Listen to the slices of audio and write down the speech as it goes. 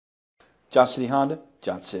Johnson City Honda,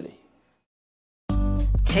 Johnson City.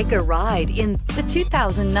 Take a ride in the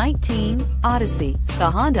 2019 Odyssey. The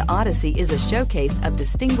Honda Odyssey is a showcase of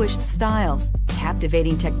distinguished style,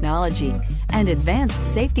 captivating technology, and advanced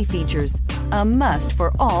safety features. A must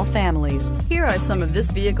for all families. Here are some of this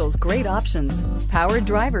vehicle's great options: power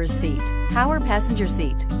driver's seat, power passenger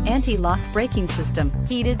seat, anti-lock braking system,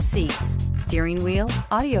 heated seats, steering wheel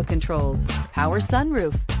audio controls, power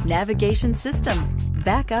sunroof, navigation system,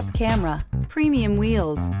 backup camera, premium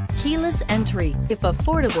wheels, keyless entry. If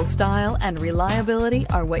affordable style and reliability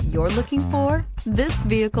are what you're looking for, this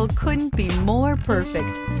vehicle couldn't be more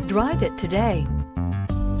perfect. Drive it today.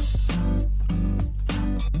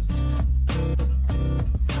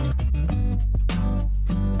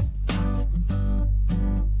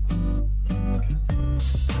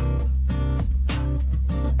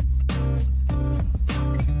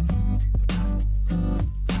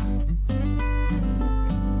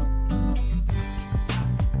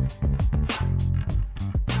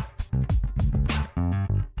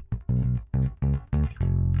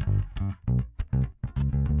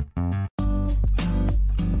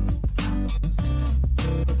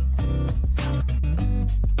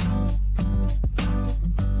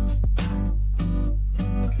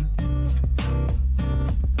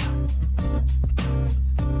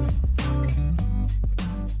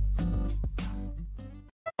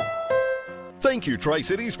 Thank you,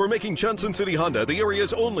 Tri-Cities, for making Johnson City Honda the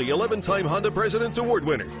area's only 11-time Honda President's Award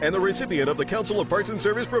winner and the recipient of the Council of Parts and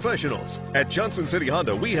Service Professionals. At Johnson City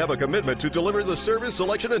Honda, we have a commitment to deliver the service,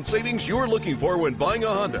 selection, and savings you're looking for when buying a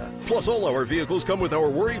Honda. Plus, all our vehicles come with our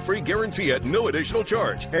worry-free guarantee at no additional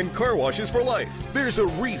charge and car washes for life. There's a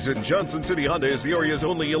reason Johnson City Honda is the area's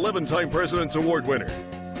only 11-time President's Award winner.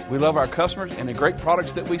 We love our customers and the great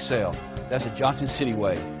products that we sell. That's the Johnson City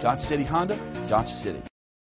way. Johnson City Honda, Johnson City.